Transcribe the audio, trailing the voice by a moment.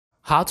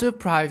How to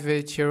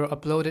private your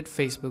uploaded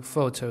Facebook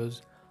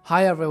photos.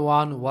 Hi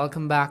everyone,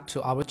 welcome back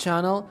to our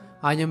channel.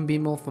 I am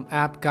Bimo from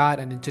App Guide,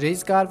 and in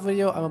today's guide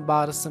video I'm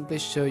about to simply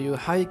show you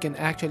how you can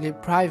actually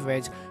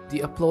private the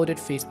uploaded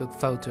Facebook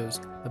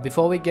photos. But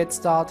before we get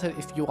started,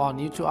 if you are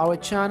new to our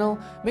channel,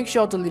 make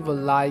sure to leave a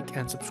like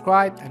and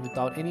subscribe, and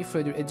without any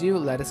further ado,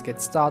 let us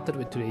get started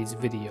with today's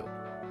video.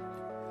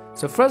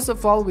 So first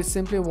of all, we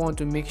simply want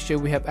to make sure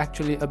we have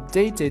actually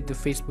updated the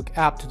Facebook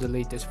app to the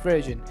latest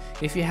version.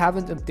 If you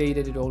haven't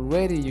updated it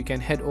already, you can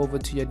head over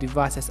to your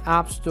device's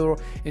app store.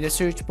 In the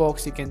search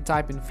box, you can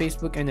type in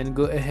Facebook and then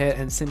go ahead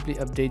and simply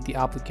update the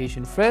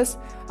application first.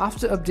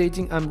 After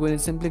updating, I'm going to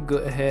simply go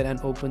ahead and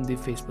open the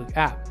Facebook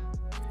app.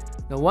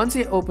 Now once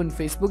you open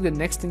Facebook, the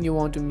next thing you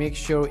want to make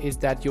sure is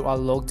that you are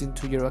logged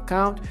into your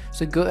account.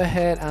 So go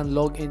ahead and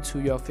log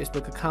into your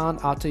Facebook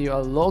account. After you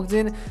are logged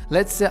in,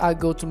 let's say I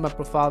go to my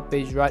profile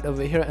page right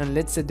over here, and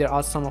let's say there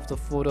are some of the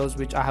photos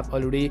which I have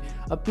already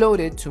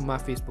uploaded to my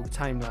Facebook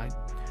timeline.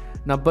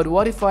 Now, but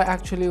what if I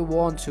actually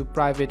want to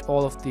private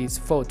all of these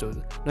photos?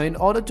 Now, in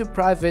order to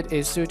private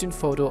a certain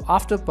photo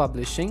after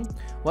publishing,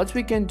 what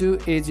we can do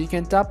is you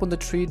can tap on the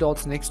three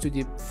dots next to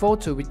the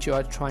photo which you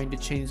are trying to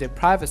change the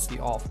privacy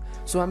of.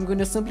 So I'm going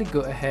to simply go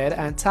ahead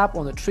and tap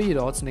on the three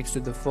dots next to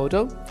the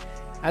photo.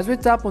 As we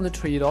tap on the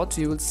three dots,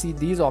 you will see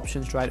these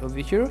options right over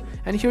here,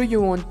 and here you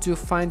want to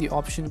find the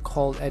option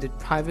called edit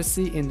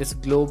privacy in this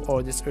globe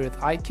or this earth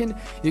icon.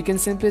 You can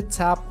simply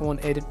tap on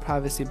edit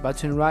privacy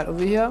button right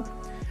over here.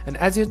 And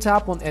as you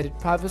tap on edit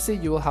privacy,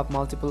 you will have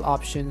multiple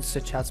options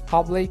such as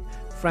public,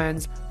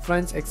 friends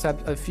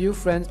except a few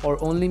friends, or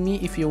only me.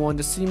 If you want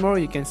to see more,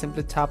 you can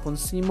simply tap on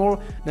see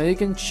more. Now you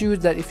can choose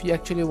that if you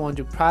actually want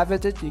to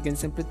private it, you can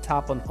simply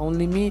tap on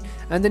only me,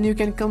 and then you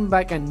can come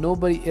back and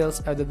nobody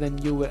else other than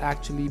you will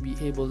actually be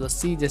able to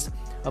see this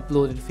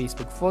uploaded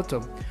Facebook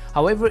photo.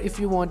 However, if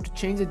you want to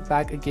change it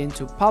back again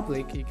to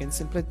public, you can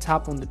simply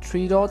tap on the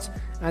three dots,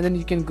 and then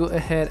you can go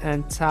ahead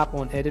and tap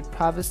on edit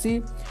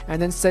privacy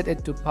and then set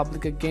it to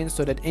public again,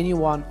 so that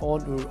anyone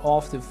on or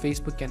off the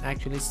Facebook can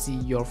actually see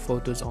your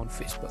photos on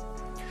Facebook.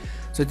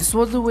 So this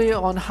was the way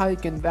on how you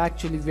can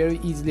actually very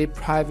easily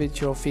private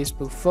your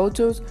Facebook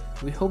photos.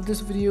 We hope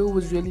this video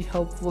was really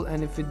helpful,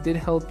 and if it did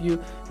help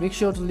you, make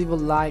sure to leave a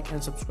like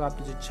and subscribe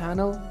to the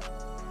channel.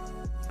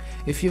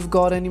 If you've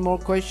got any more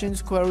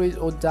questions, queries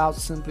or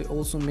doubts, simply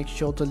also make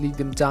sure to leave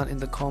them down in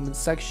the comment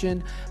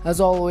section.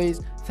 As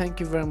always, thank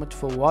you very much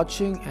for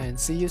watching, and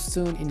see you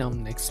soon in our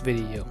next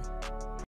video.